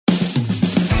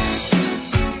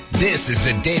This is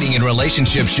the Dating and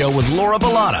Relationship Show with Laura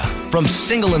Bilotta from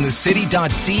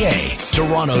singleinthecity.ca.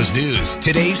 Toronto's news,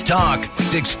 today's talk,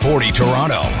 640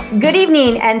 Toronto. Good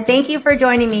evening, and thank you for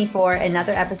joining me for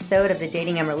another episode of the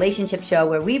Dating and Relationship Show,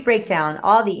 where we break down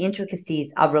all the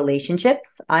intricacies of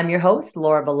relationships. I'm your host,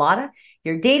 Laura Bilotta,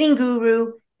 your dating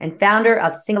guru and founder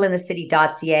of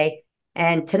singleinthecity.ca.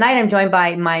 And tonight I'm joined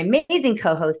by my amazing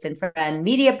co-host and friend,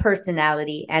 media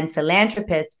personality and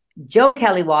philanthropist, Jo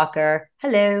Kelly Walker.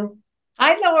 Hello.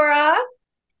 Hi, Laura.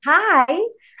 Hi.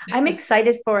 I'm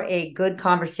excited for a good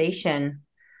conversation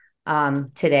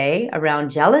today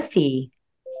around jealousy.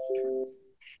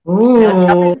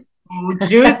 Ooh,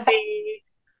 juicy.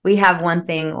 We have one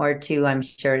thing or two, I'm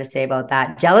sure, to say about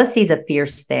that. Jealousy is a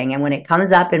fierce thing. And when it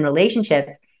comes up in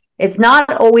relationships, it's not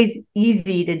always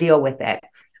easy to deal with it.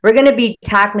 We're going to be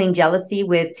tackling jealousy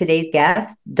with today's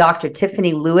guest, Dr.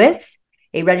 Tiffany Lewis,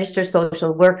 a registered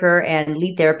social worker and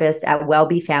lead therapist at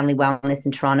WellBe Family Wellness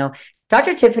in Toronto.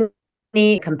 Dr.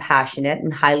 Tiffany, compassionate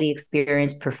and highly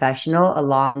experienced professional,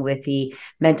 along with the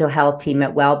mental health team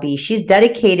at WellBe. She's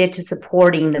dedicated to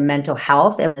supporting the mental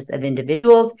health of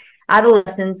individuals,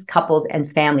 adolescents, couples, and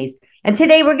families. And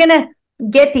today we're going to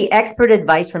get the expert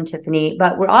advice from Tiffany,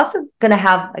 but we're also going to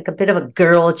have like a bit of a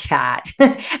girl chat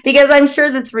because I'm sure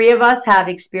the three of us have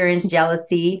experienced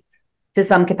jealousy to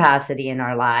some capacity in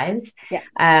our lives.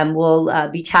 Yeah.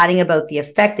 We'll be chatting about the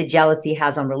effect that jealousy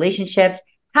has on relationships,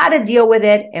 how to deal with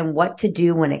it, and what to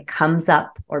do when it comes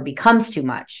up or becomes too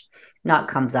much. Not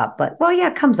comes up, but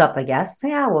comes up, I guess.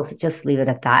 Yeah, we'll just leave it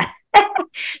at that.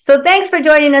 So thanks for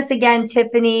joining us again,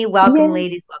 Tiffany. Welcome,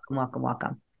 ladies.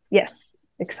 Welcome. Yes.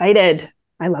 Excited.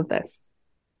 I love this.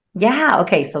 Yeah.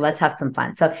 Okay. So let's have some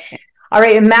fun. So, all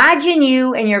right. Imagine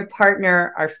you and your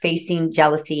partner are facing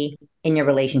jealousy in your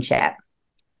relationship.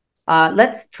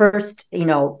 Let's first,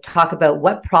 talk about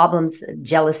what problems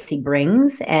jealousy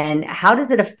brings and how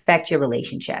does it affect your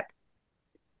relationship?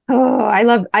 Oh, I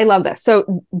love this.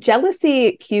 So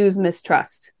jealousy cues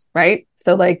mistrust, right?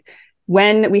 So like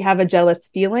when we have a jealous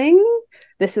feeling,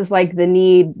 this is like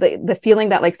the feeling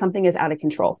that like something is out of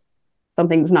control.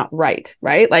 Something's not right?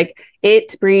 Like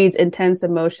it breeds intense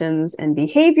emotions and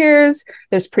behaviors.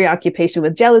 There's preoccupation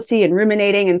with jealousy and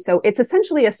ruminating. And so it's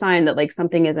essentially a sign that like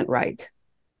something isn't right.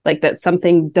 Like that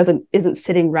something isn't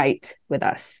sitting right with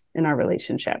us in our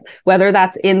relationship, whether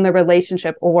that's in the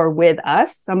relationship or with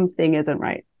us, something isn't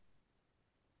right.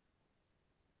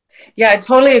 Yeah, I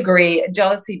totally agree.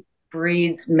 Jealousy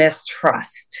breeds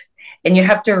mistrust. And you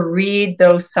have to read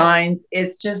those signs.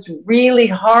 It's just really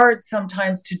hard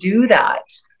sometimes to do that.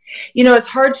 It's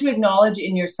hard to acknowledge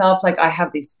in yourself, like, I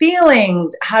have these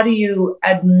feelings. How do you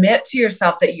admit to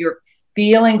yourself that you're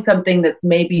feeling something that's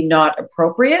maybe not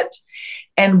appropriate?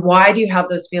 And why do you have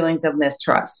those feelings of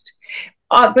mistrust?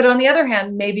 But on the other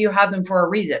hand, maybe you have them for a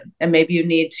reason, and maybe you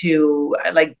need to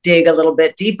like dig a little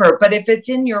bit deeper. But if it's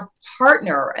in your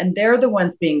partner and they're the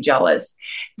ones being jealous,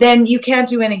 then you can't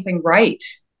do anything right.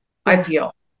 I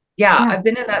feel. Yeah, I've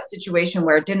been in that situation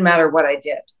where it didn't matter what I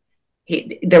did.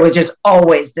 There was just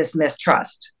always this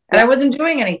mistrust and I wasn't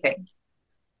doing anything.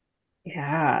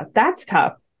 Yeah, that's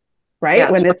tough, right?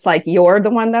 Yeah, when it's like you're the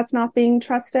one that's not being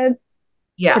trusted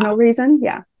for no reason.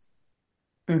 Yeah.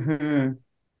 Mm-hmm.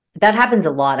 That happens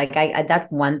a lot. Like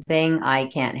that's one thing I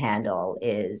can't handle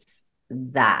is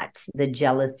that the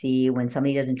jealousy when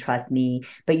somebody doesn't trust me.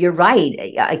 But you're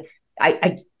right.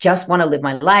 I just want to live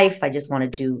my life. I just want to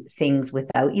do things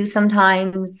without you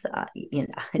sometimes. I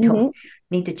don't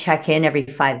need to check in every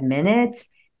 5 minutes.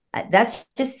 That's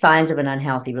just signs of an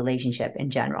unhealthy relationship in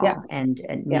general, and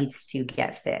it needs to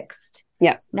get fixed.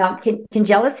 Yeah. Now, can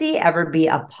jealousy ever be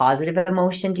a positive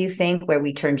emotion, do you think, where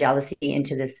we turn jealousy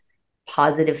into this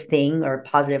positive thing or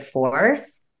positive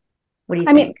force? What do you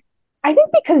think? I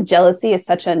think because jealousy is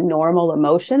such a normal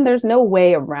emotion, there's no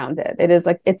way around it. It is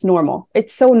like, it's normal.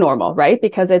 It's so normal, right?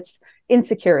 Because it's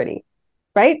insecurity,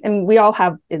 right? And we all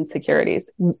have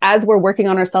insecurities. As we're working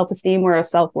on our self-esteem or our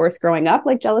self-worth growing up,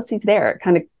 like jealousy's there. It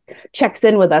kind of checks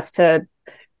in with us to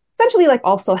essentially like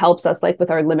also helps us like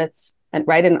with our limits and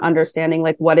right. And understanding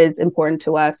like what is important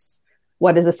to us,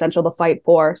 what is essential to fight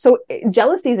for. So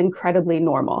jealousy is incredibly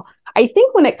normal. I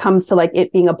think when it comes to like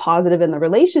it being a positive in the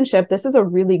relationship, this is a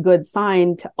really good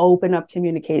sign to open up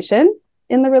communication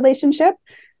in the relationship,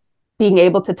 being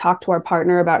able to talk to our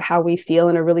partner about how we feel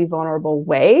in a really vulnerable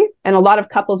way. And a lot of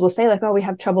couples will say like, oh, we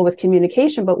have trouble with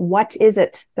communication, but what is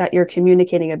it that you're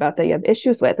communicating about that you have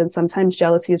issues with? And sometimes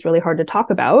jealousy is really hard to talk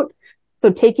about.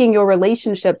 So taking your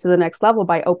relationship to the next level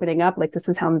by opening up, like, this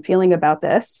is how I'm feeling about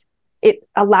this. It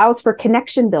allows for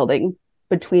connection building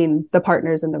between the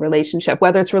partners in the relationship,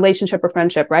 whether it's relationship or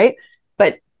friendship, right?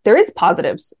 But there is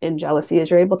positives in jealousy as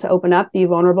you're able to open up, be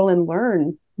vulnerable, and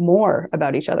learn more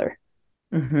about each other.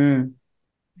 Mm-hmm.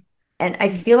 And I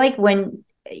feel like when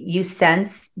you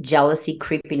sense jealousy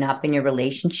creeping up in your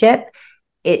relationship,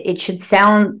 it should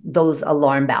sound those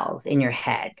alarm bells in your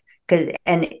head. Because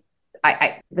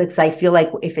I feel like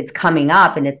if it's coming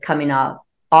up and it's coming up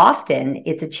often,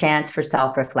 it's a chance for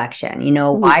self-reflection.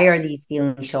 Why are these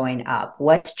feelings showing up?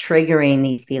 What's triggering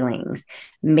these feelings?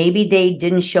 Maybe they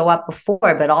didn't show up before,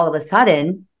 but all of a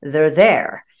sudden they're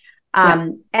there.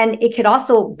 And it could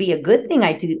also be a good thing,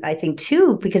 I think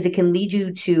too, because it can lead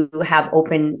you to have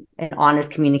open and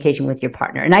honest communication with your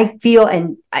partner. And I feel,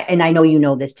 and I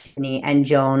know this, Tiffany and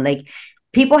Joan, like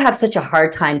people have such a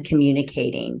hard time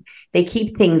communicating. They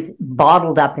keep things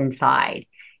bottled up inside.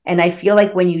 And I feel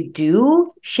like when you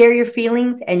do share your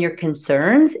feelings and your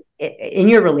concerns in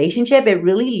your relationship, it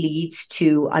really leads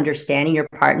to understanding your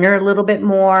partner a little bit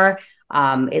more.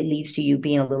 It leads to you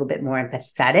being a little bit more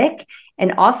empathetic,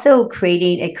 and also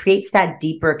it creates that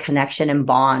deeper connection and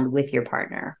bond with your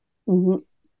partner.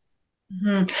 Mm-hmm.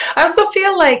 Mm-hmm. I also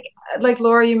feel like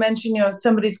Laura, you mentioned,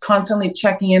 somebody's constantly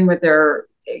checking in with their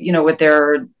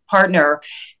partner.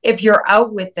 If you're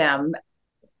out with them,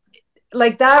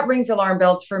 like that rings alarm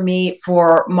bells for me,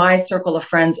 for my circle of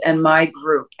friends and my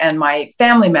group and my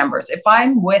family members. If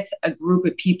I'm with a group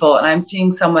of people and I'm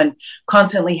seeing someone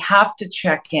constantly have to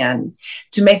check in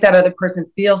to make that other person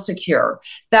feel secure,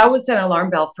 that was an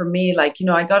alarm bell for me. Like,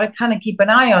 I got to kind of keep an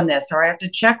eye on this, or I have to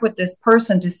check with this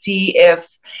person to see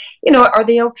if, are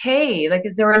they okay? Like,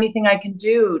 is there anything I can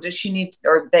do? Does she need,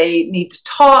 or they need to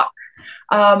talk?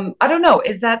 I don't know.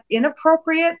 Is that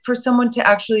inappropriate for someone to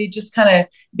actually just kind of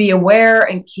be aware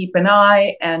and keep an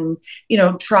eye and,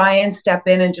 try and step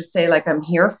in and just say, like, I'm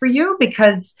here for you?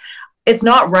 Because it's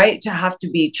not right to have to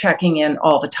be checking in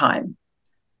all the time.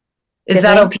 Is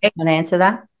that okay? Want to answer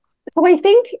that? So I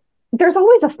think there's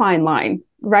always a fine line,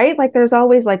 right? Like there's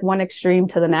always like one extreme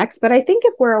to the next. But I think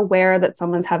if we're aware that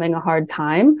someone's having a hard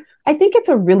time, I think it's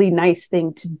a really nice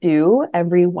thing to do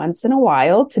every once in a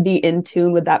while, to be in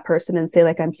tune with that person and say,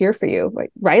 like, I'm here for you,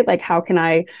 like, right? Like, how can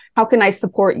I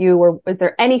support you? Or is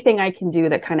there anything I can do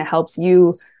that kind of helps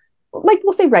you, like,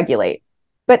 we'll say regulate.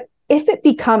 But if it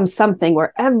becomes something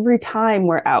where every time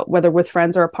we're out, whether with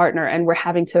friends or a partner, and we're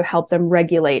having to help them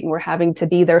regulate and we're having to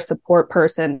be their support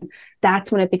person,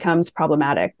 that's when it becomes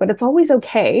problematic. But it's always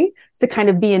okay to kind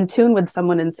of be in tune with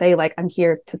someone and say, like, I'm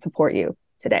here to support you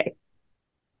today.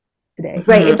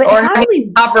 Right. But or how do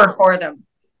we cover for them?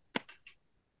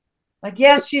 Like,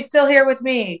 yes, she's still here with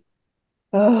me.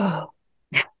 Right?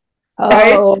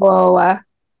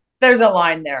 There's a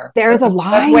line there. There's a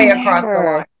line. That's way across the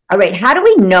line. All right. How do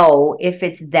we know if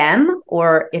it's them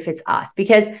or if it's us?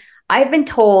 Because I've been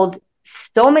told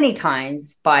so many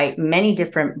times by many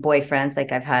different boyfriends,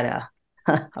 like I've had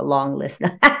a long list,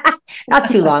 not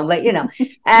too long, but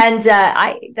and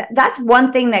that's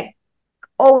one thing that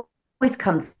always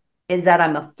comes, is that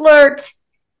I'm a flirt,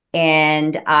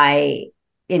 and I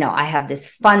have this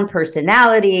fun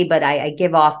personality, but I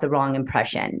give off the wrong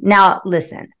impression. Now,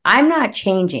 listen, I'm not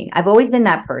changing. I've always been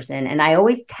that person. And I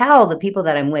always tell the people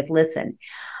that I'm with, listen,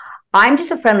 I'm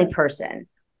just a friendly person.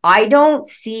 I don't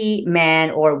see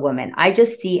man or woman. I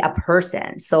just see a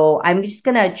person. So I'm just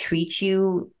going to treat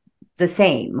you the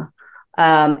same.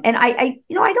 And I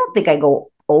don't think I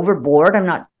go overboard. I'm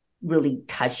not really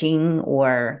touching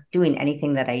or doing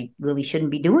anything that I really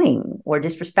shouldn't be doing, or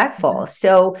disrespectful. Mm-hmm.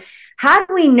 So how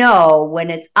do we know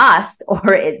when it's us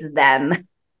or it's them?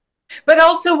 But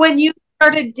also, when you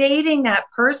started dating that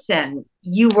person,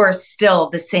 you were still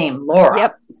the same Laura.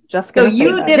 Yep. Just so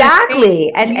you did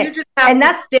exactly. And you just have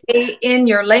to stay in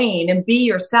your lane and be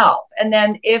yourself. And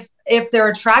then if they're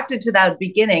attracted to that at the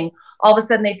beginning, all of a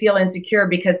sudden they feel insecure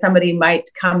because somebody might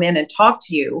come in and talk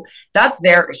to you. That's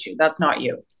their issue. That's not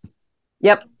you.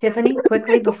 Yep. Tiffany,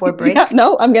 quickly before break. Yeah,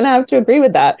 no, I'm going to have to agree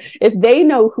with that. If they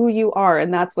know who you are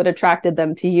and that's what attracted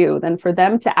them to you, then for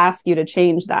them to ask you to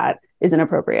change that is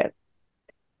inappropriate.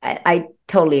 I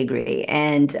totally agree.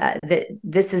 And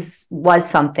this was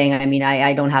something, I mean,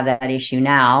 I don't have that issue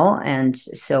now. And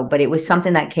so, but it was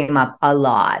something that came up a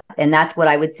lot. And that's what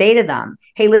I would say to them.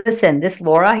 Hey, listen, this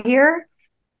Laura here,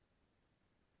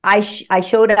 I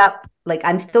showed up, like,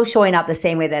 I'm still showing up the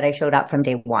same way that I showed up from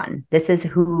day one. This is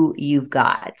who you've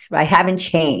got. I haven't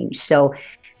changed. So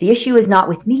the issue is not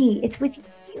with me, it's with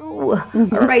you.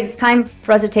 Mm-hmm. All right, it's time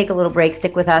for us to take a little break.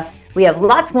 Stick with us. We have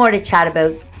lots more to chat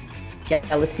about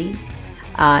jealousy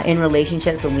in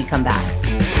relationships when we come back.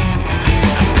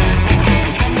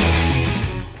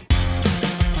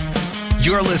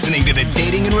 You're listening to the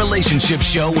Dating and Relationship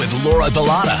Show with Laura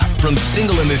Bilotta from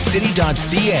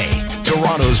singleinthecity.ca.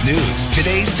 Toronto's news.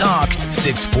 Today's Talk,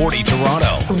 640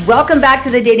 Toronto. Welcome back to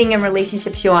the Dating and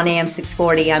Relationship Show on AM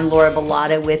 640. I'm Laura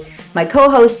Bilotta with my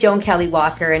co-host Joan Kelly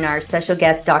Walker and our special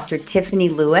guest, Dr. Tiffany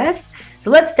Lewis. So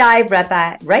let's dive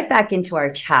right back into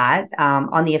our chat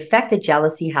on the effect that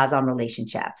jealousy has on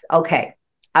relationships. Okay,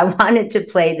 I wanted to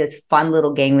play this fun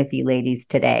little game with you ladies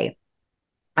today.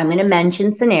 I'm going to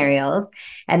mention scenarios,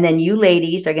 and then you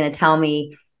ladies are going to tell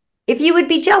me if you would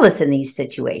be jealous in these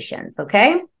situations,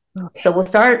 okay? So we'll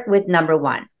start with number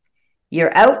one.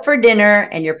 You're out for dinner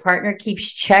and your partner keeps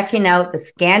checking out the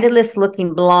scandalous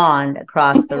looking blonde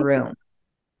across the room.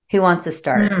 Who wants to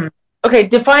start? Okay,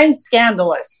 define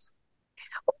scandalous.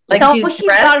 Like she's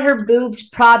got her boobs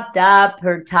propped up.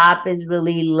 Her top is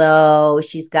really low.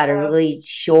 She's got a really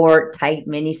short, tight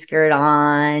mini skirt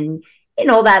on. You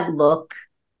know, that look.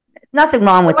 Nothing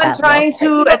wrong with that. Trying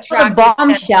to attract a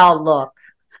bombshell look.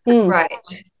 Right.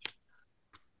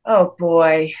 Oh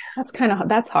boy.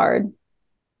 That's hard.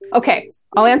 Okay,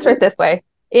 I'll answer it this way.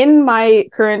 In my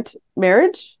current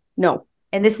marriage, no.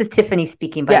 And this is Tiffany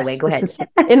speaking, by the way. Go ahead.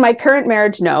 In my current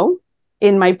marriage, no.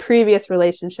 In my previous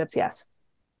relationships, yes.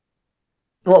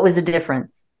 What was the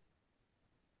difference?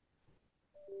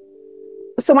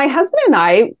 So my husband and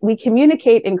I, we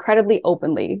communicate incredibly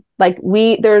openly. Like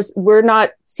we're not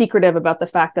secretive about the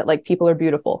fact that like people are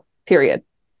beautiful, period.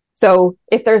 So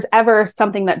if there's ever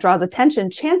something that draws attention,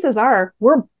 chances are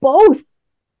we're both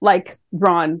like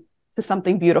drawn to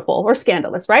something beautiful or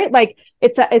scandalous, right? Like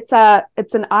it's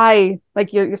an eye,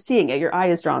 like you're seeing it, your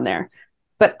eye is drawn there.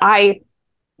 But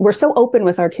we're so open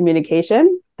with our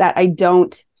communication that I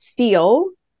don't feel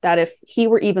that if he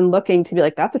were even looking to be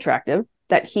like, that's attractive,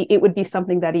 that it would be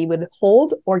something that he would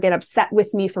hold or get upset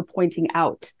with me for pointing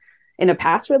out. In a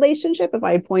past relationship, if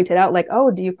I had pointed out like,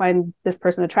 oh, do you find this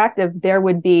person attractive? There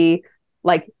would be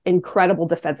like incredible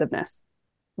defensiveness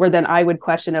where then I would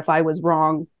question if I was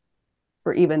wrong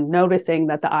for even noticing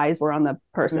that the eyes were on the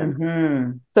person.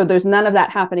 Mm-hmm. So there's none of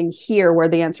that happening here where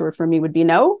the answer for me would be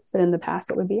no, but in the past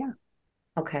it would be yeah.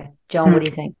 Okay. Joan, what do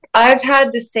you think? I've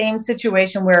had the same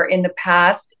situation where in the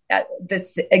past,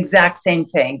 this exact same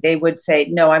thing. They would say,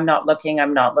 no, I'm not looking.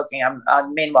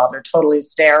 Meanwhile, they're totally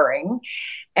staring.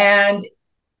 And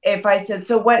if I said,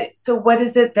 so what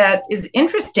is it that is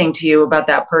interesting to you about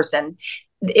that person?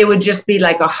 It would just be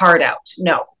like a hard out.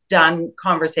 No, done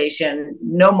conversation.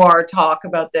 No more talk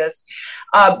about this.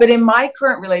 But in my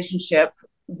current relationship,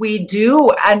 we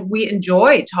do, and we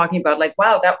enjoy talking about like,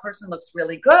 wow, that person looks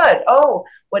really good. Oh,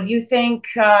 what do you think?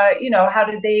 How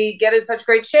did they get in such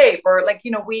great shape? Or like,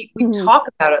 we talk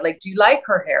about it. Like, do you like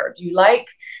her hair? Do you like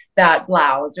that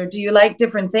blouse? Or do you like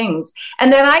different things?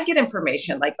 And then I get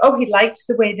information like, oh, he liked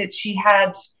the way that she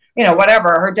had, whatever,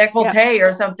 her décolleté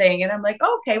or something. And I'm like,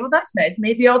 okay, well, that's nice.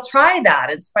 Maybe I'll try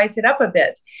that and spice it up a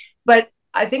bit. But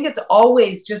I think it's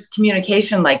always just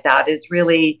communication like that is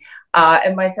really,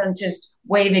 and my son's just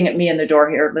waving at me in the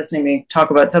door here, listening to me talk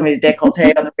about somebody's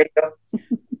décolleté on the radio.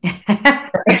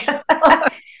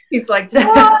 He's like,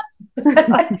 what?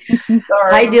 Sorry.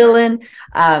 Hi, Dylan.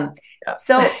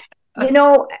 So, I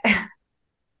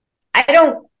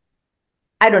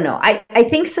don't know. I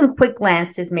think some quick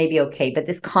glances may be okay, but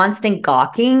this constant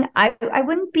gawking, I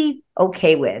wouldn't be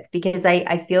okay with because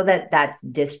I feel that that's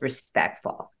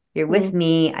disrespectful. You're with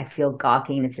me. I feel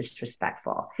gawking is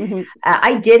disrespectful. Mm-hmm.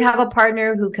 I did have a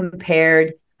partner who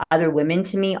compared other women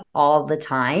to me all the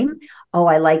time. Oh,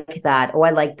 I like that. Oh, I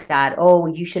like that. Oh,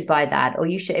 you should buy that. Oh,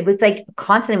 you should. It was like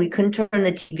constantly, we couldn't turn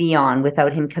the TV on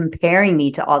without him comparing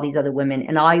me to all these other women.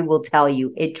 And I will tell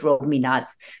you, it drove me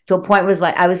nuts to a point where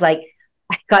I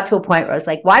got to a point where I was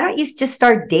like, why don't you just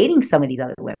start dating some of these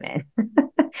other women?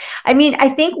 I mean, I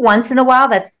think once in a while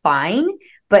that's fine,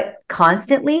 but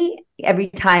constantly, every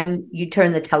time you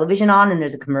turn the television on and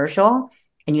there's a commercial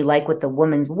and you like what the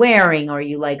woman's wearing, or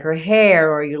you like her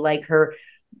hair, or you like her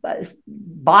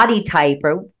body type,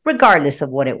 or regardless of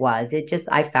what it was,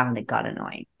 I found it got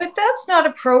annoying. But that's not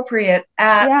appropriate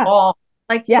at all.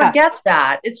 Like, forget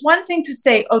that. It's one thing to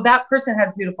say, oh, that person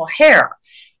has beautiful hair,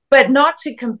 but not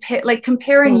to compare, like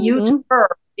comparing you to her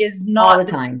is not all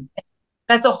the time.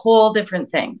 That's a whole different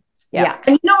thing. Yeah.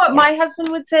 And you know what my husband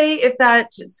would say if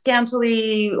that scandalous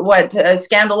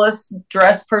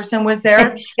dress person was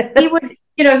there? He would,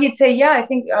 he'd say, yeah, I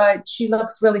think she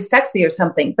looks really sexy or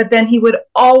something. But then he would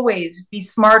always be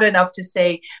smart enough to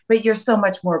say, but you're so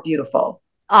much more beautiful.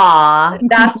 Aw.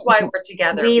 That's why we're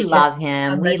together. We love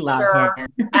him. We love him.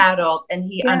 Adult, and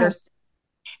he understands.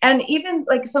 And even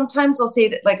like sometimes I'll say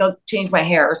that, like I'll change my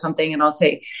hair or something, and I'll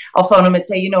phone him and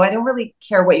say, I don't really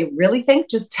care what you really think.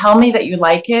 Just tell me that you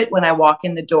like it when I walk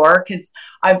in the door, because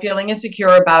I'm feeling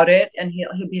insecure about it. And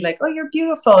he'll be like, oh, you're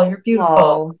beautiful. You're beautiful.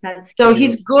 Oh, that's so cute.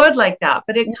 he's good like that.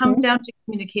 But it comes down to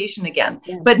communication again.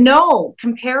 Yeah. But no,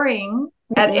 comparing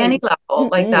at any level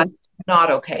like that's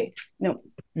not okay. No.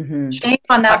 Shame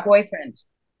on that boyfriend.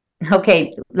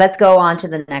 Okay, let's go on to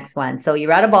the next one. So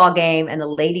you're at a ball game and the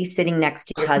lady sitting next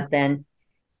to your husband,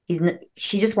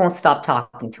 she just won't stop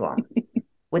talking to him.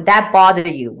 Would that bother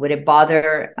you? Would it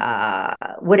bother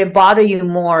you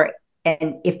more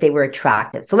and if they were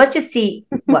attractive? So let's just see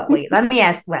let me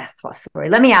ask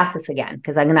this again,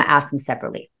 because I'm going to ask them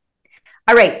separately.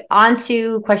 All right, on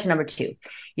to question number 2.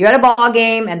 You're at a ball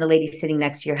game and the lady sitting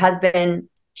next to your husband,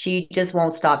 she just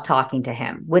won't stop talking to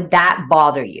him. Would that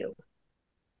bother you?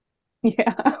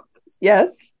 Yeah.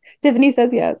 Yes. Tiffany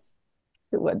says yes.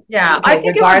 It would. Yeah. Okay, I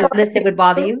think regardless, it would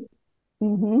bother you.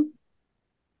 Mm-hmm.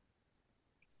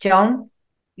 Joan?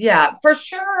 Yeah, for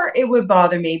sure it would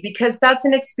bother me, because that's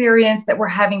an experience that we're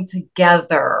having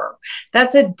together.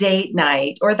 That's a date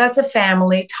night, or that's a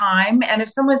family time. And if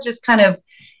someone's just kind of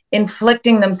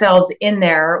inflicting themselves in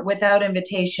there without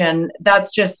invitation,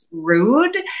 that's just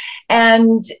rude.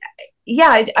 And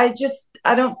yeah,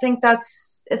 I don't think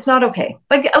it's not okay.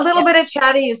 Like a little bit of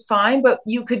chatty is fine, but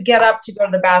you could get up to go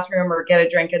to the bathroom or get a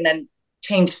drink and then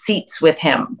change seats with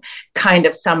him kind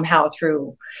of somehow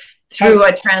through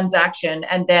a transaction.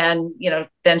 And then,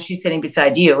 then she's sitting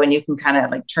beside you and you can kind of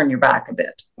like turn your back a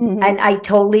bit. Mm-hmm. And I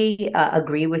totally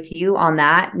agree with you on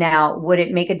that. Now, would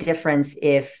it make a difference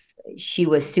if she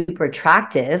was super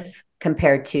attractive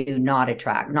compared to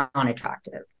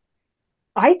non-attractive?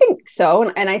 I think so.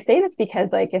 And I say this because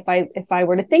like, if I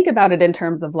were to think about it in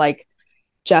terms of like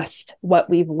just what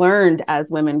we've learned as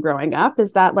women growing up,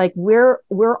 is that like, we're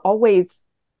always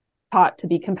taught to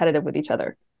be competitive with each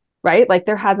other, right? Like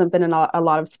there hasn't been a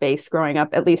lot of space growing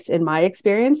up, at least in my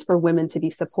experience, for women to be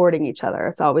supporting each other.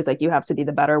 It's always like, you have to be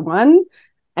the better one.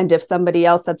 And if somebody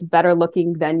else that's better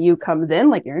looking than you comes in,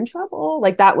 like you're in trouble.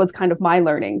 Like that was kind of my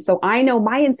learning. So I know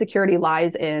my insecurity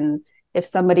lies in, if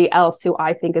somebody else who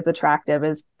I think is attractive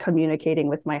is communicating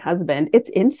with my husband, it's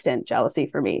instant jealousy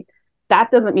for me. That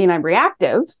doesn't mean I'm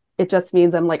reactive. It just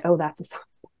means I'm like, oh, that's a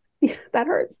soft spot. That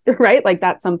hurts, right? Like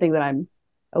that's something that I'm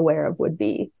aware of would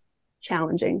be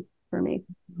challenging for me.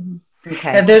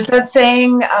 Okay. Yeah, there's that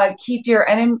saying, keep your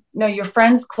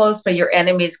friends close, but your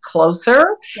enemies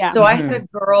closer. Yeah. So I had a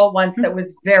girl once that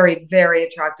was very, very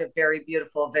attractive, very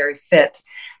beautiful, very fit,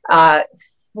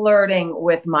 flirting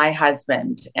with my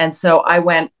husband. And so I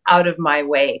went out of my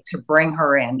way to bring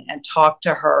her in and talk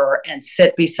to her and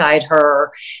sit beside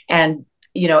her and,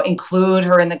 include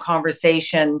her in the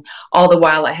conversation. All the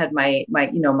while I had my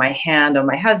hand on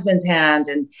my husband's hand.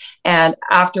 And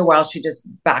after a while, she just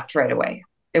backed right away.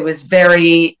 It was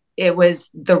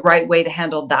the right way to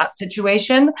handle that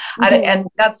situation. Mm-hmm. And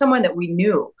that's someone that we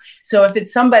knew. So if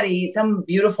it's some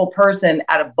beautiful person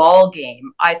at a ball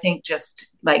game, I think just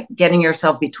like getting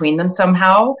yourself between them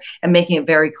somehow and making it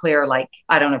very clear, like,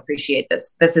 I don't appreciate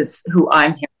this. This is who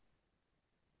I'm here.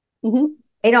 Mm-hmm.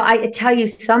 I tell you,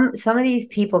 some of these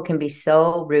people can be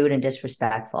so rude and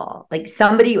disrespectful. Like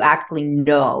somebody you actually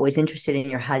know is interested in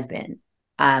your husband.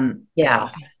 Yeah.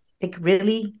 Like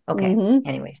really? Okay. Mm-hmm.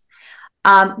 Anyways,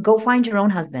 go find your own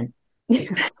husband. Well,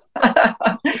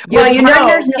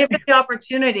 given the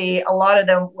opportunity, a lot of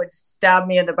them would stab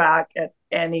me in the back at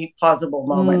any possible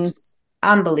moment.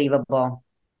 Unbelievable.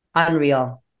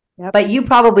 Unreal. Yep. But you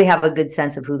probably have a good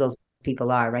sense of who those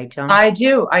people are, right, Joan? I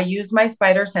do. I use my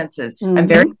spider senses. Mm-hmm. I'm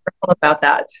very careful about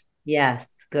that.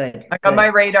 Yes. Good. I got my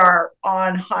radar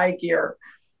on high gear.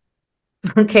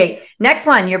 Okay, next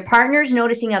one. Your partner's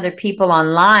noticing other people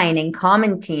online and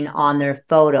commenting on their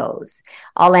photos.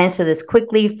 I'll answer this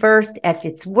quickly. First, if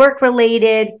it's work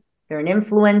related, they're an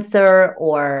influencer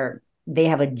or they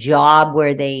have a job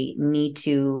where they need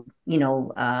to,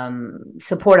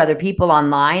 support other people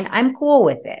online, I'm cool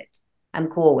with it.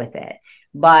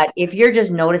 But if you're just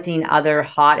noticing other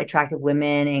hot, attractive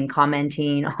women and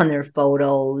commenting on their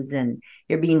photos and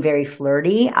you're being very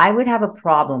flirty, I would have a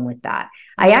problem with that.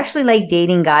 I actually like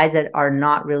dating guys that are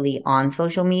not really on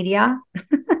social media.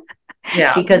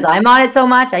 Yeah. Because I'm on it so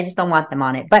much, I just don't want them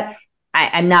on it. But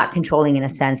I'm not controlling in a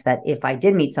sense that if I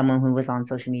did meet someone who was on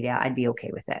social media, I'd be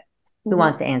okay with it. Mm-hmm. Who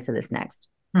wants to answer this next?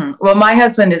 Well, my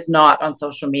husband is not on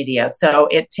social media, so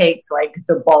it takes like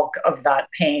the bulk of that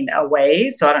pain away.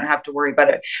 So I don't have to worry about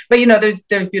it. But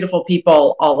there's beautiful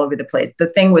people all over the place. The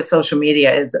thing with social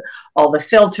media is all the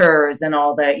filters and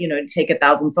all the, take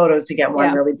 1,000 photos to get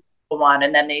one really one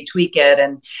and then they tweak it.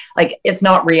 And like, it's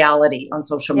not reality on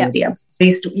social Yeah. media. At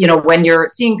least, when you're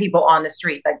seeing people on the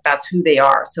street, like that's who they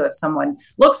are. So if someone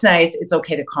looks nice, it's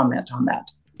okay to comment on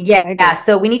that. Yeah.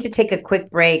 So we need to take a quick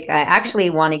break. I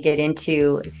actually want to get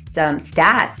into some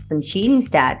stats, some cheating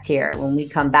stats here when we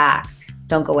come back.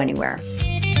 Don't go anywhere.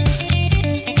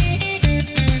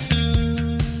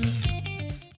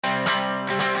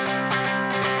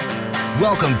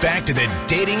 Welcome back to the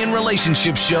Dating and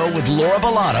Relationship Show with Laura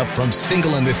Bilotta from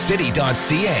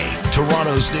singleinthecity.ca.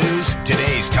 Toronto's news,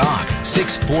 today's talk,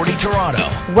 640 Toronto.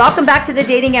 Welcome back to the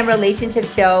Dating and Relationship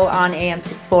Show on AM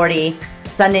 640.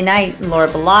 Sunday night, Laura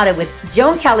Bilotta with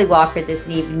Joan Kelly Walker this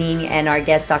evening and our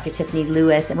guest, Dr. Tiffany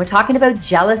Lewis. And we're talking about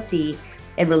jealousy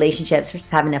in relationships. We're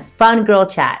just having a fun girl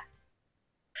chat.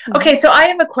 Okay, so I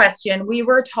have a question. We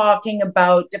were talking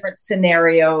about different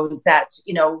scenarios that,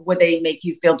 would they make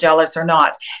you feel jealous or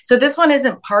not? So this one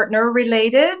isn't partner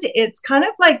related. It's kind of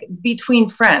like between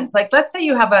friends. Like, let's say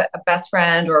you have a best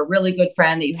friend or a really good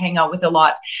friend that you hang out with a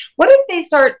lot. What if they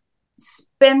start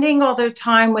spending all their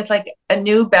time with like a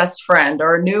new best friend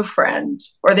or a new friend,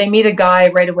 or they meet a guy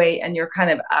right away and you're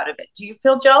kind of out of it? Do you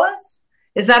feel jealous?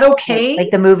 Is that okay? Like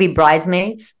the movie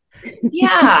Bridesmaids?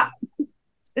 Yeah.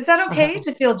 Is that okay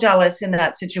to feel jealous in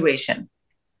that situation?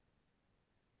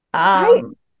 I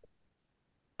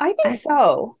think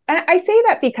so. I say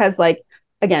that because, like,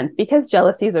 again, because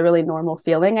jealousy is a really normal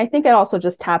feeling. I think it also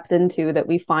just taps into that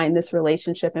we find this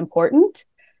relationship important.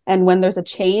 And when there's a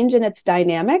change in its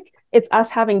dynamic, it's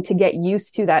us having to get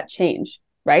used to that change,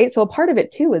 right? So a part of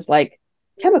it too is like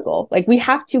chemical. Like, we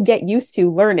have to get used to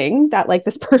learning that like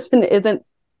this person isn't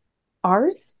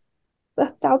ours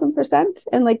 1,000%,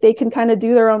 and like they can kind of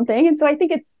do their own thing. And so I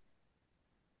think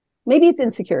maybe it's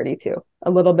insecurity too, a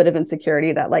little bit of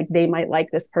insecurity that like they might like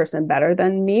this person better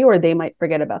than me, or they might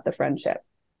forget about the friendship.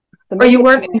 So or you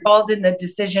weren't involved in the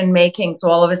decision making, so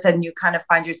all of a sudden you kind of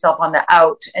find yourself on the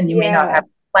out, and you may not have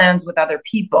plans with other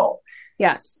people.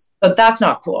 Yes, but that's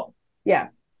not cool. Yeah.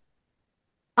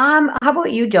 How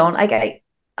about you, Joan? Like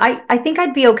I think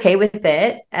I'd be okay with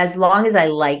it as long as I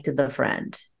liked the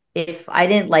friend. If I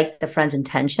didn't like the friend's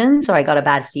intentions or I got a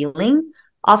bad feeling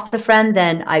off the friend,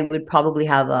 then I would probably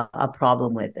have a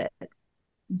problem with it.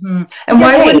 Mm-hmm. And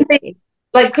why wouldn't they,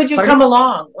 like, could you come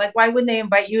along? Like, why wouldn't they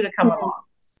invite you to come along?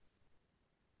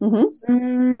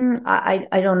 Mm-hmm.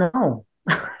 I don't know.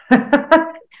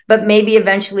 But maybe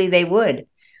eventually they would.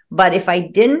 But if I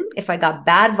got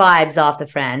bad vibes off the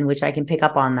friend, which I can pick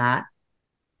up on that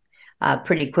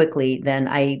pretty quickly, then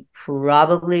I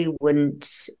probably wouldn't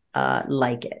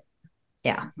like it.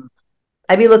 Yeah.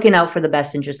 I'd be looking out for the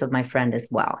best interest of my friend as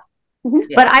well. Mm-hmm.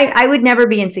 Yeah. But I would never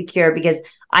be insecure because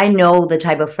I know the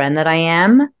type of friend that I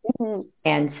am. Mm-hmm.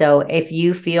 And so if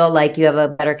you feel like you have a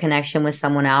better connection with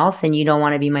someone else and you don't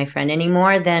want to be my friend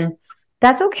anymore, then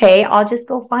that's okay. I'll just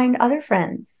go find other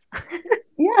friends.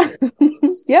 Yeah.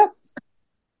 Yep.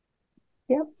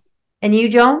 Yep. And you,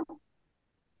 Joan?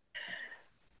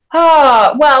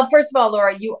 Well, first of all,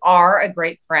 Laura, you are a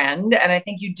great friend, and I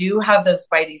think you do have those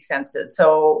spidey senses.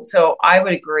 So I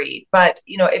would agree. But,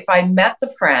 if I met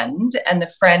the friend and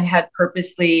the friend had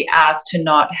purposely asked to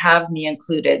not have me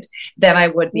included, then I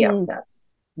would be upset.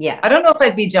 Yeah. I don't know if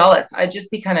I'd be jealous. I'd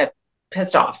just be kind of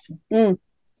pissed off. All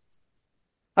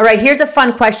right. Here's a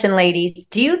fun question, ladies.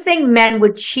 Do you think men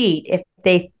would cheat if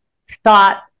they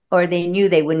thought or they knew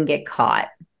they wouldn't get caught?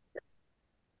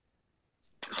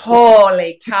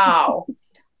 Holy cow.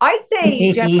 I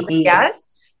say generally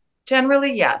yes.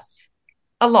 Generally, yes.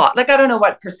 A lot. Like, I don't know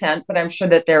what percent, but I'm sure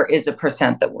that there is a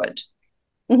percent that would.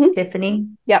 Mm-hmm. Tiffany?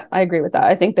 Yeah, I agree with that.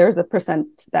 I think there's a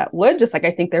percent that would, just like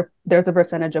I think there's a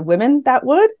percentage of women that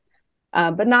would,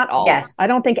 but not all. Yes. I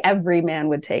don't think every man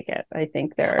would take it. I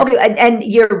think Okay, and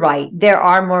you're right. There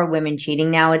are more women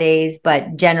cheating nowadays,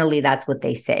 but generally that's what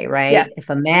they say, right? Yes. If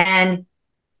a man,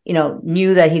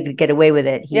 knew that he could get away with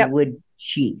it, he would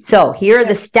cheat. So here are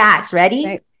the stats. Ready?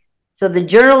 Right. So the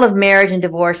Journal of Marriage and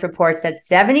Divorce reports that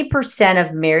 70%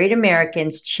 of married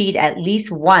Americans cheat at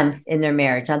least once in their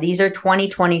marriage. Now, these are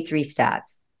 2023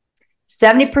 stats.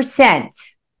 70%.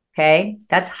 Okay.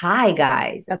 That's high,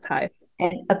 guys. That's high.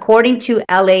 And according to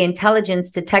LA Intelligence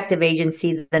Detective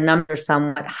Agency, the number is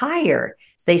somewhat higher.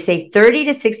 So they say 30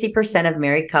 to 60% of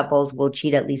married couples will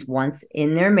cheat at least once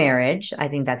in their marriage. I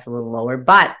think that's a little lower,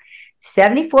 but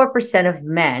 74% of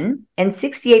men and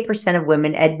 68% of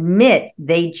women admit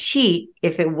they cheat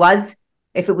if it was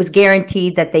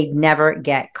guaranteed that they'd never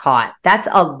get caught. That's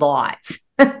a lot.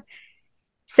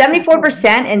 74%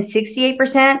 and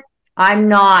 68%, I'm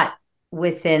not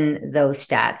within those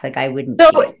stats. Like, I wouldn't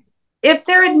cheat. if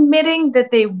they're admitting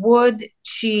that they would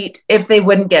cheat if they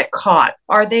wouldn't get caught,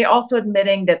 are they also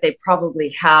admitting that they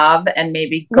probably have and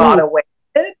maybe got away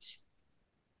with it?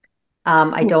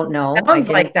 I don't know. Sounds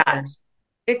like that.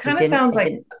 It kind of sounds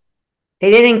like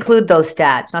they didn't include those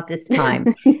stats, not this time.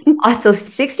 Also,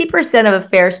 60% of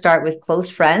affairs start with close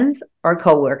friends or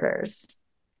coworkers.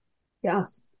 Yeah.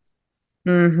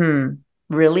 Mm-hmm.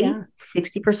 Really? Yeah.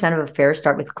 60% of affairs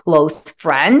start with close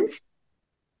friends?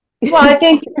 Well, I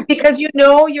think because you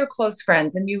know your close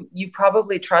friends and you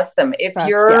probably trust them. If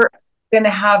you're going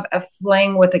to have a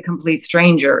fling with a complete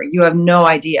stranger, you have no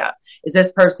idea. Is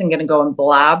this person going to go and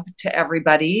blab to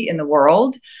everybody in the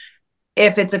world?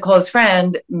 If it's a close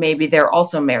friend, maybe they're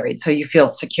also married, so you feel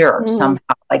secure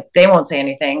somehow. Like they won't say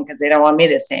anything because they don't want me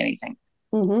to say anything.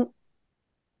 Mm-hmm.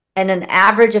 And an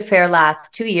average affair lasts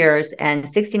 2 years, and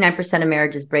 69% of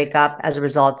marriages break up as a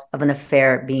result of an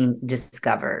affair being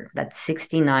discovered. That's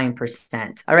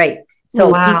 69%. All right.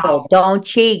 So people, don't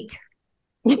cheat.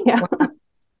 Yeah.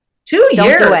 2 years.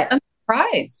 Don't do it. I'm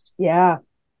surprised. Yeah.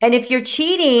 And if you're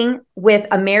cheating with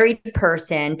a married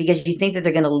person because you think that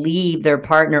they're going to leave their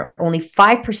partner, only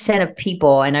 5% of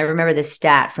people, and I remember this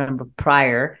stat from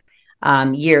prior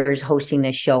years hosting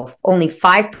this show, only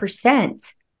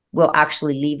 5% will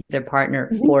actually leave their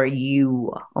partner for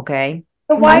you. Okay.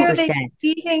 So why 5%. Are they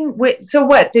cheating with? So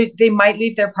what? They might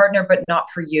leave their partner, but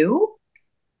not for you.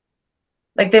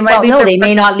 Like they might. They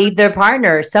may not leave their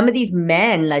partner. Some of these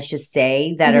men, let's just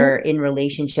say, that are in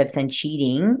relationships and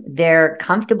cheating, they're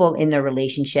comfortable in their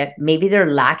relationship. Maybe they're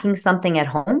lacking something at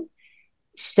home,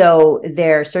 so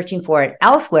they're searching for it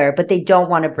elsewhere. But they don't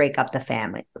want to break up the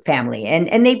family,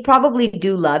 and they probably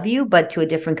do love you, but to a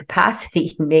different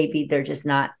capacity. Maybe they're just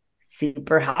not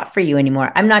super hot for you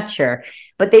anymore. I'm not sure,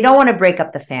 but they don't want to break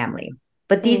up the family.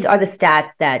 But these are the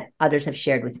stats that others have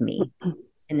shared with me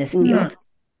in this field.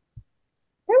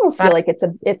 I almost feel like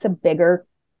it's a bigger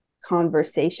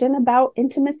conversation about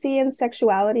intimacy and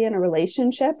sexuality in a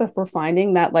relationship if we're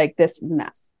finding that like this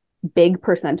big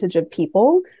percentage of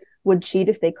people would cheat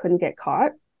if they couldn't get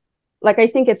caught. Like, I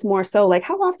think it's more so like,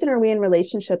 how often are we in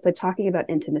relationships like talking about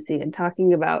intimacy and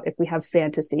talking about if we have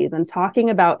fantasies and talking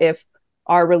about if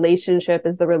our relationship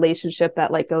is the relationship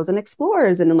that like goes and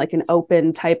explores in like an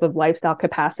open type of lifestyle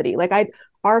capacity. Like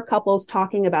are couples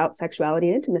talking about sexuality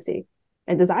and intimacy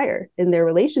and desire in their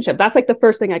relationship? That's like the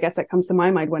first thing I guess that comes to my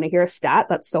mind when I hear a stat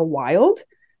that's so wild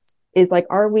is like,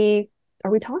 are we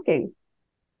talking?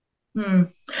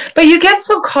 But you get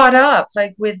so caught up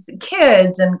like with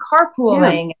kids and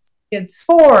carpooling, kids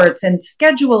sports and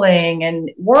scheduling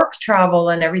and work travel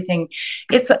and everything.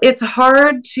 It's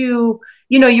hard to,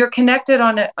 you're connected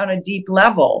on a deep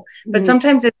level, but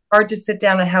sometimes it's hard to sit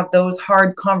down and have those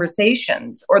hard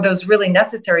conversations or those really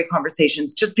necessary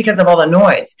conversations just because of all the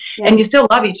noise. And you still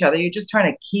love each other. You're just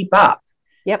trying to keep up.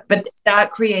 Yep. But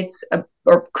that creates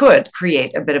could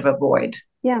create a bit of a void.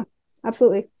 Yeah,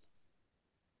 absolutely.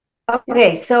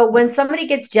 Okay, so when somebody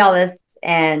gets jealous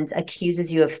and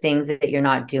accuses you of things that you're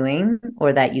not doing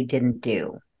or that you didn't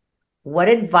do, what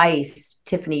advice,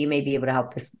 Tiffany, you may be able to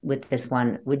help with this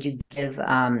one, would you give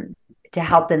to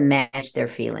help them manage their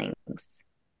feelings?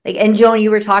 Like, and Joan,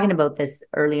 you were talking about this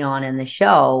early on in the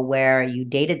show where you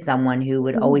dated someone who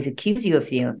would always accuse you of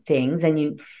things and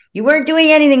you weren't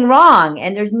doing anything wrong.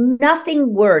 And there's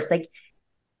nothing worse. Like,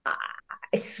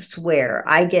 I swear,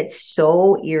 I get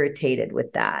so irritated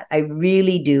with that. I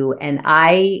really do. And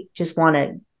I just want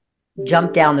to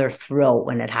jump down their throat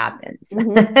when it happens.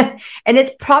 And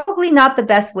it's probably not the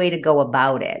best way to go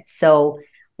about it. So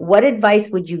what advice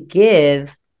would you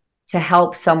give to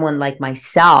help someone like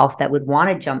myself that would want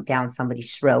to jump down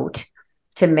somebody's throat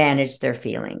to manage their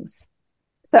feelings?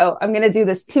 So I'm going to do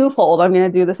this twofold. I'm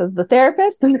going to do this as the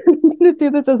therapist and I'm going to do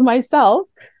this as myself.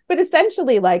 But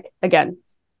essentially, like, again,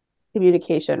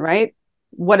 communication, right?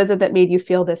 What is it that made you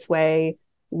feel this way?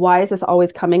 Why is this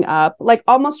always coming up? Like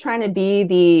almost trying to be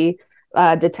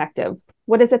the detective.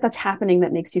 What is it that's happening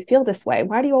that makes you feel this way?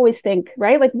 Why do you always think,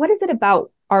 right? Like, what is it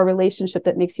about our relationship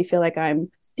that makes you feel like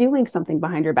I'm doing something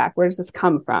behind your back? Where does this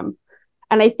come from?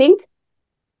 And I think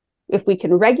if we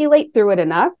can regulate through it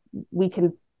enough, we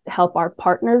can help our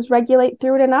partners regulate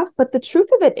through it enough. But the truth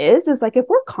of it is like, if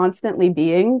we're constantly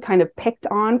being kind of picked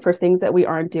on for things that we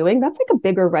aren't doing, that's like a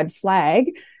bigger red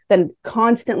flag than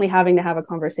constantly having to have a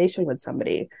conversation with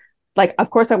somebody. Like,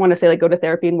 of course I want to say like, go to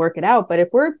therapy and work it out. But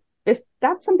if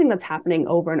that's something that's happening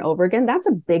over and over again, that's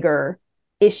a bigger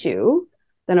issue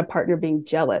than a partner being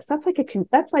jealous. That's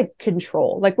like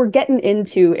control. Like we're getting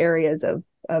into areas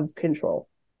of control.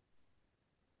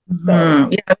 So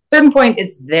at a certain point,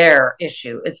 it's their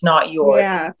issue. It's not yours.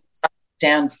 Yeah.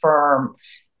 Stand firm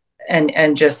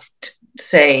and just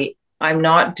say, I'm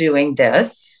not doing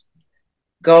this.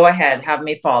 Go ahead, have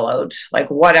me followed.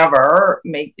 Like whatever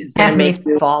is going to make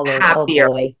you followed. happier.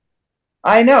 Oh boy.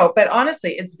 I know, but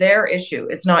honestly, it's their issue.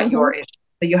 It's not your issue.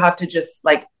 So you have to just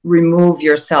like remove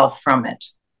yourself from it.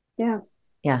 Yeah.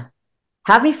 Yeah.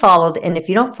 Have me followed. And if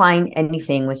you don't find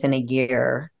anything within a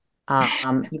year,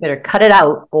 you better cut it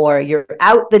out or you're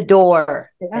out the door.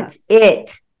 Yeah. That's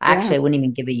it. Actually, I wouldn't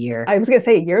even give a year. I was going to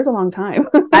say a year is a long time.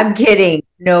 I'm kidding.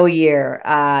 No year.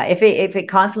 If it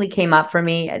constantly came up for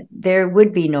me, there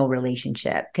would be no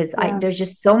relationship because there's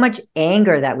just so much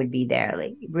anger that would be there.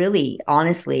 Like really,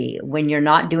 honestly, when you're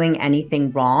not doing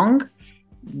anything wrong,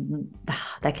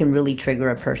 that can really trigger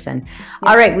a person. Yeah.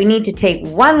 All right, we need to take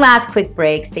one last quick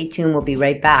break. Stay tuned. We'll be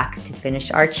right back to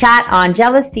finish our chat on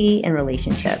jealousy in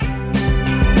relationships.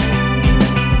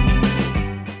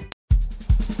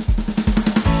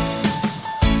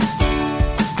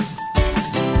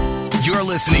 You're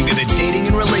listening to the Dating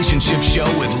and Relationship Show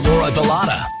with Laura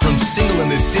Bilotta from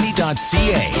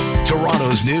singleinthecity.ca.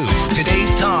 Toronto's news.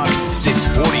 Today's talk,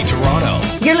 640 Toronto.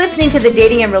 You're listening to the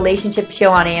Dating and Relationship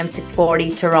Show on AM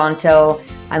 640 Toronto.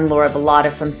 I'm Laura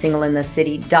Bilotta from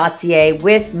singleinthecity.ca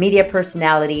with media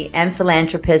personality and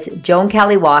philanthropist Joan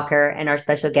Kelly Walker and our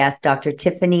special guest, Dr.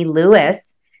 Tiffany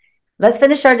Lewis. Let's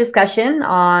finish our discussion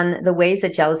on the ways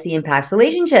that jealousy impacts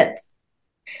relationships.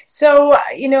 So,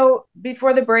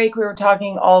 before the break, we were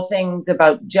talking all things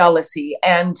about jealousy.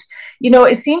 And,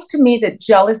 it seems to me that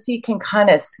jealousy can kind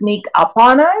of sneak up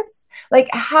on us. Like,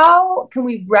 how can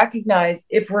we recognize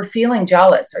if we're feeling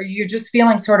jealous or you're just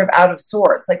feeling sort of out of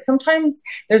sorts? Like sometimes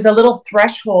there's a little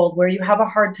threshold where you have a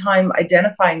hard time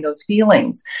identifying those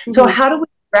feelings. Mm-hmm. So how do we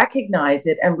recognize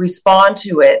it and respond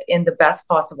to it in the best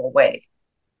possible way?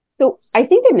 So I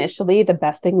think initially the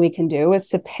best thing we can do is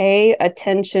to pay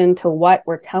attention to what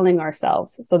we're telling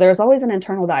ourselves. So there's always an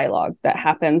internal dialogue that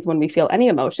happens when we feel any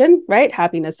emotion, right?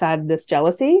 Happiness, sadness,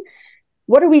 jealousy.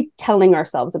 What are we telling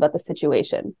ourselves about the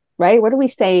situation, right? What are we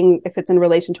saying if it's in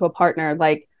relation to a partner?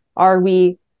 Like, are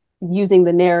we using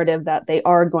the narrative that they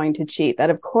are going to cheat? That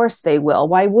of course they will.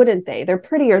 Why wouldn't they? They're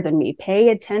prettier than me. Pay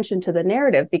attention to the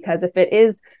narrative, because if it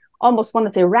is almost one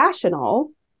that's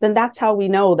irrational, then that's how we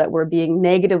know that we're being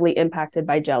negatively impacted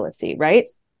by jealousy, right?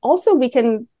 Also, we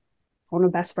can phone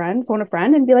a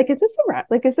friend and be like, is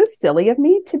this silly of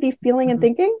me to be feeling and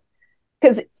thinking?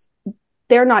 Because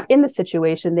they're not in the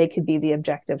situation. They could be the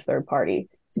objective third party.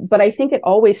 But I think it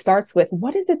always starts with,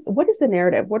 what is the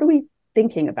narrative? What are we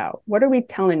thinking about? What are we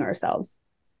telling ourselves?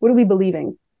 What are we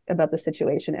believing about the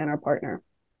situation and our partner?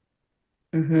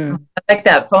 Mm-hmm. I like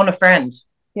that. Phone a friend.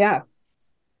 Yeah.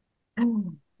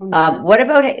 What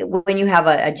about when you have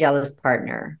a jealous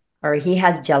partner or he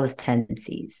has jealous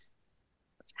tendencies?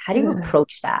 How do you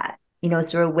approach that?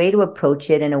 Is there a way to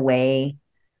approach it in a way?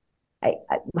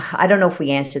 I don't know if we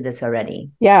answered this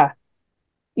already. Yeah.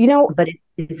 But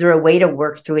is there a way to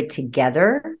work through it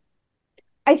together?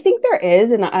 I think there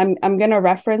is. And I'm going to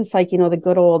reference the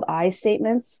good old I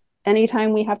statements.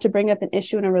 Anytime we have to bring up an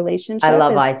issue in a relationship. I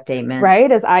love I statements. Right.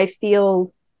 As I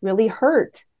feel really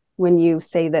hurt when you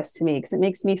say this to me, because it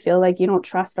makes me feel like you don't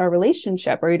trust our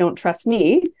relationship or you don't trust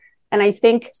me. And I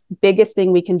think biggest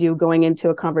thing we can do going into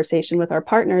a conversation with our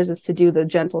partners is to do the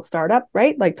gentle startup,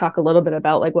 right? Like talk a little bit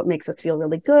about what makes us feel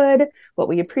really good, what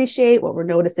we appreciate, what we're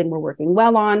noticing we're working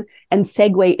well on, and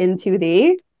segue into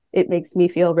it makes me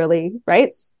feel really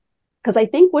right. Because I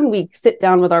think when we sit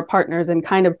down with our partners and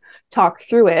kind of talk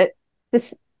through it,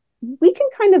 we can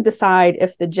kind of decide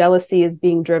if the jealousy is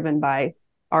being driven by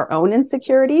our own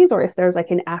insecurities or if there's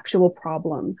an actual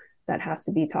problem that has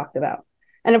to be talked about.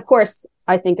 And of course,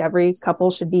 I think every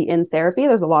couple should be in therapy.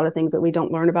 There's a lot of things that we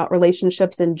don't learn about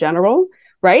relationships in general,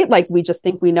 right? Like we just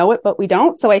think we know it, but we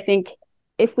don't. So I think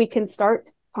if we can start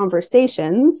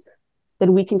conversations,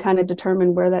 then we can kind of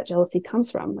determine where that jealousy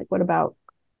comes from. Like, what about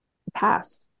the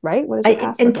past, right? What is the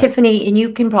past? And Tiffany, and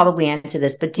you can probably answer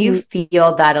this, but do you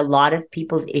feel that a lot of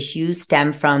people's issues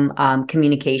stem from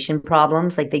communication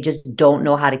problems? Like they just don't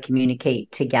know how to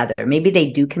communicate together. Maybe they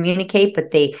do communicate,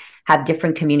 but they have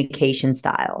different communication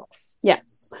styles. Yeah,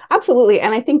 absolutely.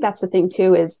 And I think that's the thing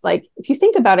too, is if you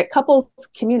think about it, couples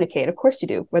communicate. Of course you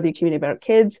do, whether you communicate about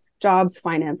kids, jobs,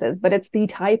 finances, but it's the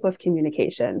type of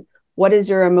communication. What is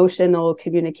your emotional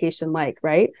communication like,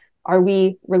 right? Are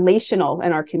we relational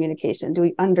in our communication? Do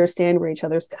we understand where each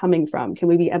other's coming from? Can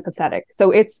we be empathetic?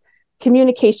 So it's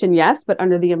communication, yes, but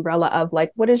under the umbrella of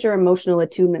what is your emotional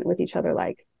attunement with each other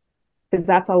like? Because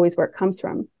that's always where it comes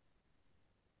from.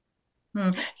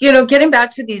 Getting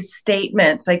back to these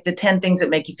statements, like the 10 things that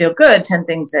make you feel good, 10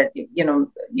 things that,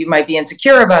 you might be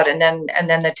insecure about, and then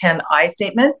the 10 I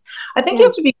statements. I think you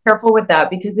have to be careful with that,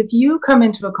 because if you come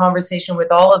into a conversation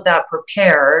with all of that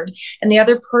prepared and the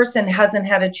other person hasn't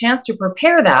had a chance to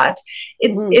prepare that,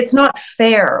 it's not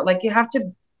fair. Like, you have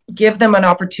to give them an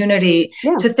opportunity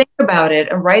to think about it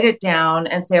and write it down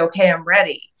and say, okay, I'm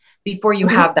ready, before you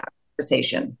have that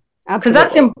conversation. Because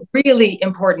that's a really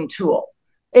important tool.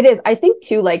 It is. I think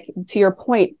too, like, to your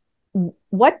point,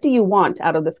 what do you want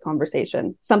out of this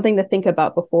conversation? Something to think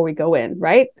about before we go in,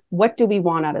 right? What do we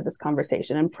want out of this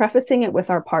conversation? And prefacing it with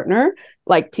our partner,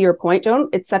 like, to your point, Joan,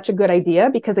 it's such a good idea,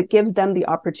 because it gives them the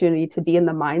opportunity to be in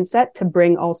the mindset to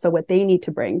bring also what they need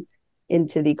to bring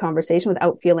into the conversation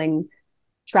without feeling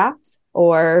trapped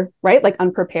or, right, like,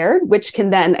 unprepared, which can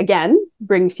then again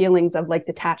bring feelings of like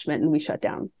detachment, and we shut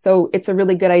down. So it's a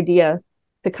really good idea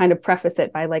to kind of preface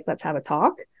it by like, let's have a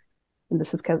talk. And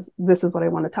this is because this is what I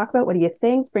want to talk about. What do you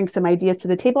think? Bring some ideas to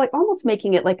the table, like almost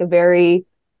making it like a very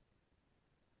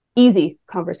easy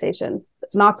conversation.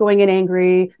 It's not going in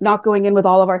angry, not going in with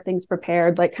all of our things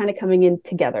prepared, like kind of coming in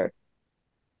together.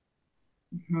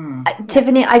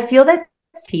 Tiffany, I feel that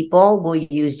people will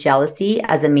use jealousy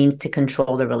as a means to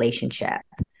control the relationship.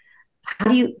 How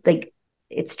do you, like,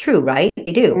 it's true, right? They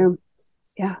do.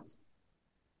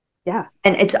 Yeah.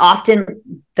 And it's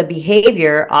often, the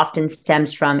behavior often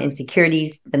stems from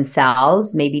insecurities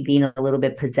themselves, maybe being a little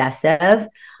bit possessive,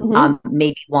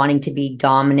 maybe wanting to be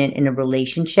dominant in a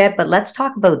relationship. But let's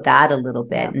talk about that a little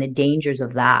bit and the dangers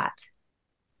of that.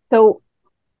 So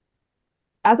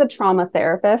as a trauma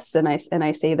therapist, and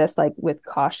I say this like with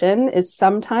caution, is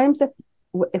sometimes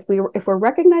if we're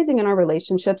recognizing in our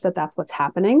relationships that that's what's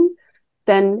happening,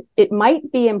 then it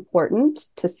might be important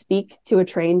to speak to a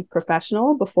trained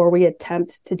professional before we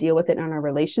attempt to deal with it in our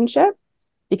relationship,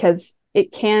 because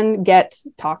it can get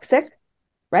toxic,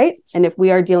 right? And if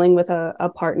we are dealing with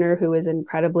a partner who is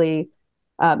incredibly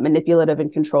manipulative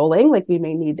and controlling, like, we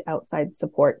may need outside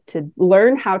support to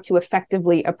learn how to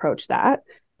effectively approach that.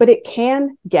 But it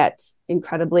can get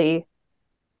incredibly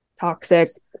toxic.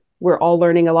 We're all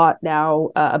learning a lot now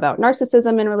about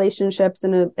narcissism in relationships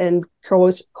and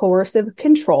coercive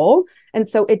control. And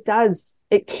so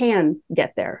it can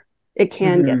get there. It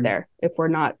can get there if we're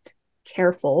not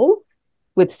careful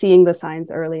with seeing the signs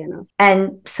early enough.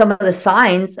 And some of the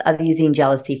signs of using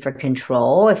jealousy for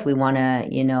control, if we want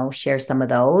to, share some of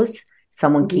those,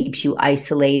 someone keeps you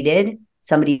isolated.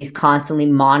 Somebody's constantly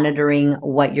monitoring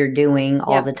what you're doing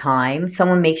all the time.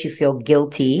 Someone makes you feel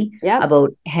guilty about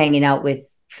hanging out with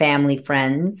family,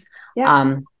 friends,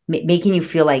 making you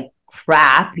feel like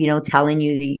crap, telling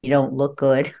you that you don't look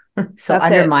good. So that's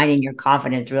undermining your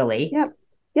confidence, really.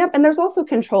 Yep. And there's also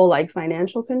control, like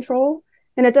financial control.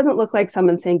 And it doesn't look like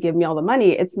someone saying, give me all the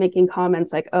money. It's making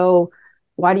comments like, oh,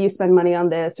 why do you spend money on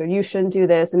this? Or you shouldn't do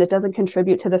this. And it doesn't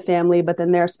contribute to the family, but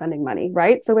then they're spending money,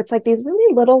 right? So it's like these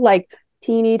really little, like,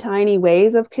 teeny tiny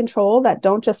ways of control that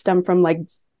don't just stem from like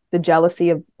the jealousy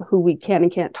of who we can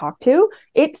and can't talk to.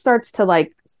 It starts to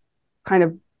like kind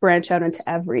of branch out into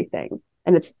everything,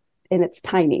 and it's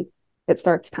tiny. It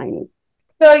starts tiny.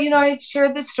 So, I've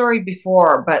shared this story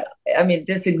before, but I mean,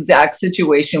 this exact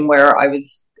situation where I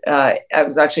was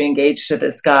actually engaged to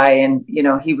this guy, and,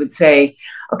 he would say,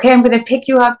 okay, I'm going to pick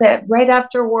you up right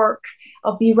after work.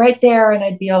 I'll be right there. And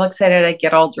I'd be all excited. I'd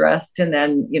get all dressed. And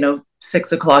then,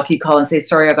 6 o'clock, he'd call and say,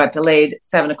 sorry, I got delayed.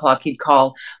 7 o'clock, he'd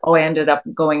call. Oh, I ended up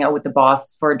going out with the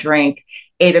boss for a drink.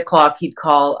 8 o'clock, he'd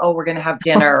call. Oh, we're going to have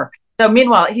dinner. So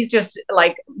meanwhile, he's just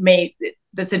like made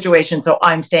the situation so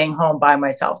I'm staying home by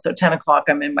myself. So 10 o'clock,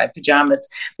 I'm in my pajamas.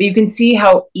 But you can see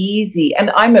how easy, and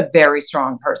I'm a very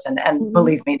strong person. And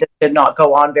believe me, this did not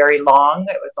go on very long.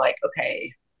 It was like,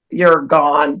 okay, you're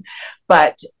gone.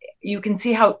 But you can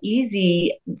see how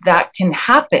easy that can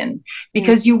happen,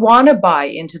 because you want to buy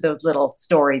into those little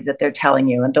stories that they're telling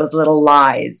you and those little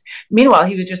lies. Meanwhile,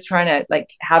 he was just trying to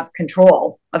like have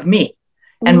control of me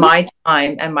and my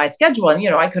time and my schedule. And,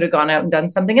 I could have gone out and done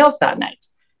something else that night.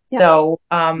 So,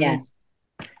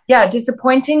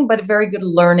 disappointing, but a very good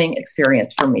learning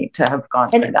experience for me to have gone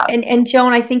through that. And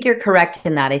Joan, I think you're correct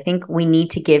in that. I think we need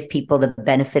to give people the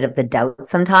benefit of the doubt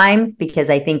sometimes, because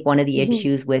I think one of the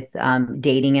issues with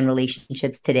dating and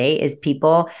relationships today is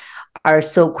people are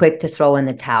so quick to throw in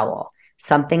the towel.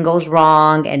 Something goes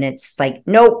wrong and it's like,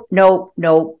 nope,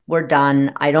 we're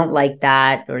done. I don't like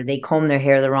that. Or they comb their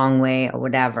hair the wrong way or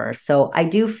whatever. So I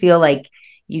do feel like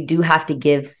you do have to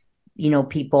give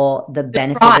people the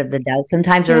benefit of the doubt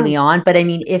sometimes early on. But I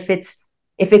mean, if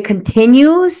it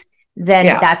continues, then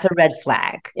that's a red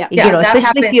flag.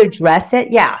 Especially if you address it.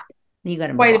 You got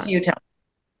to quite a few times.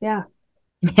 Yeah.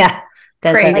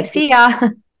 Then it's like, see ya.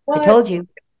 I told you.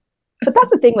 But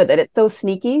that's the thing with it. It's so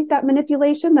sneaky, that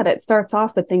manipulation, that it starts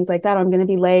off with things like that. I'm going to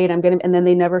be late. And then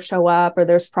they never show up, or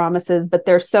there's promises, but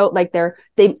they're so like, they're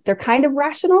kind of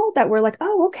rational that we're like,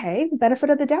 oh, okay, benefit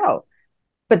of the doubt.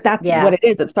 But that's what it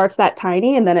is. It starts that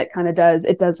tiny, and then it does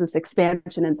this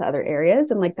expansion into other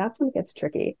areas. And like, that's when it gets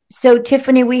tricky. So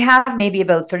Tiffany, we have maybe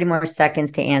about 30 more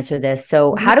seconds to answer this.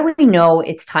 So how do we know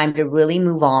it's time to really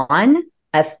move on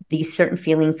if these certain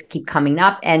feelings keep coming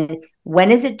up? And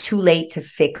when is it too late to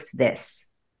fix this?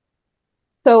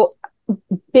 So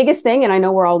biggest thing, and I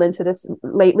know we're all into this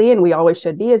lately, and we always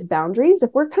should be, is boundaries.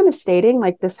 If we're kind of stating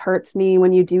like, this hurts me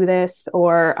when you do this,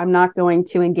 or I'm not going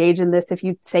to engage in this if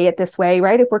you say it this way,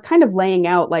 right? If we're kind of laying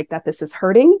out like that, this is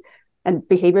hurting and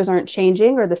behaviors aren't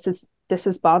changing, or this is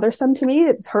bothersome to me,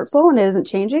 it's hurtful and it isn't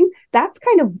changing, that's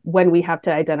kind of when we have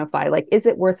to identify, like, is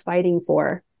it worth fighting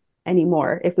for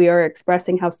anymore? If we are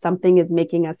expressing how something is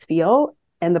making us feel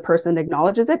and the person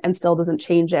acknowledges it and still doesn't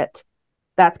change it,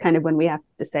 that's kind of when we have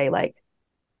to say, like,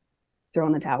 throw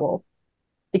in the towel,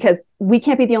 because we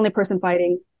can't be the only person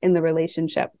fighting in the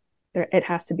relationship. It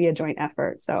has to be a joint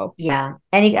effort. So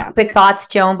Any quick thoughts,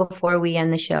 Joan, before we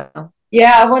end the show?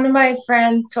 Yeah, one of my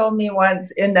friends told me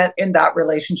once in that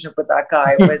relationship with that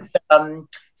guy was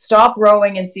stop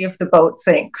rowing and see if the boat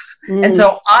sinks. And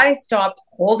so I stopped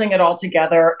holding it all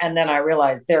together, and then I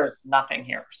realized there's nothing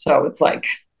here. So it's like,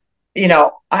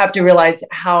 I have to realize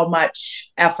how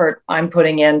much effort I'm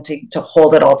putting in to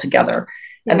hold it all together.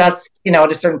 And that's,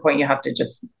 at a certain point, you have to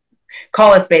just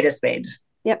call a spade a spade.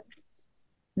 Yep.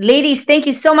 Ladies, thank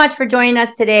you so much for joining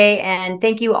us today. And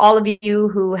thank you all of you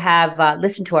who have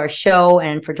listened to our show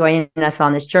and for joining us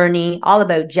on this journey all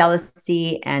about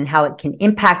jealousy and how it can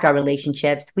impact our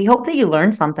relationships. We hope that you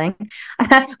learned something.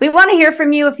 We want to hear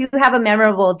from you. If you have a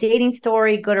memorable dating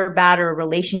story, good or bad, or a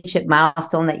relationship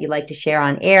milestone that you'd like to share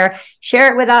on air,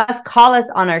 share it with us. Call us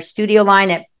on our studio line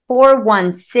at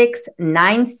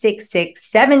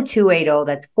 416-966-7280.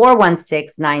 That's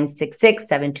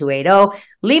 416-966-7280.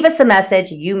 Leave us a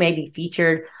message. You may be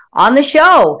featured on the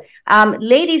show.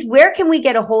 Ladies, where can we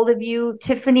get a hold of you?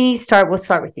 Tiffany, we'll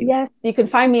start with you. Yes, you can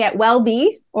find me at WellBe,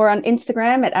 or on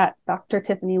Instagram at Dr.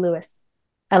 Tiffany Lewis.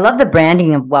 I love the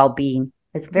branding of WellBe.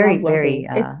 It's very, very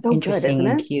it's so interesting, good,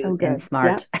 and cute, and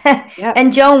smart. Yep.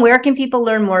 And Joan, where can people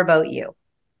learn more about you?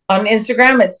 On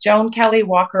Instagram, it's Joan Kelly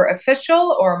Walker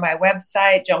Official, or my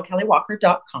website,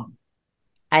 joankellywalker.com.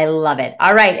 I love it.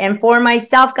 All right. And for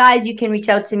myself, guys, you can reach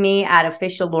out to me at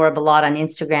official Laura Bilotte on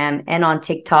Instagram and on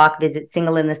TikTok. Visit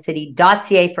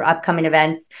singleinthecity.ca for upcoming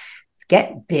events. Let's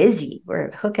get busy.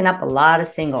 We're hooking up a lot of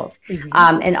singles.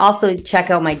 And also check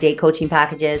out my date coaching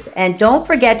packages. And don't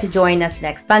forget to join us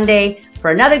next Sunday for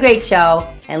another great show,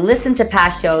 and listen to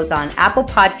past shows on Apple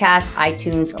Podcasts,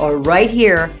 iTunes, or right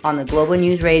here on the Global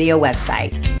News Radio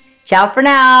website. Ciao for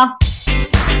now.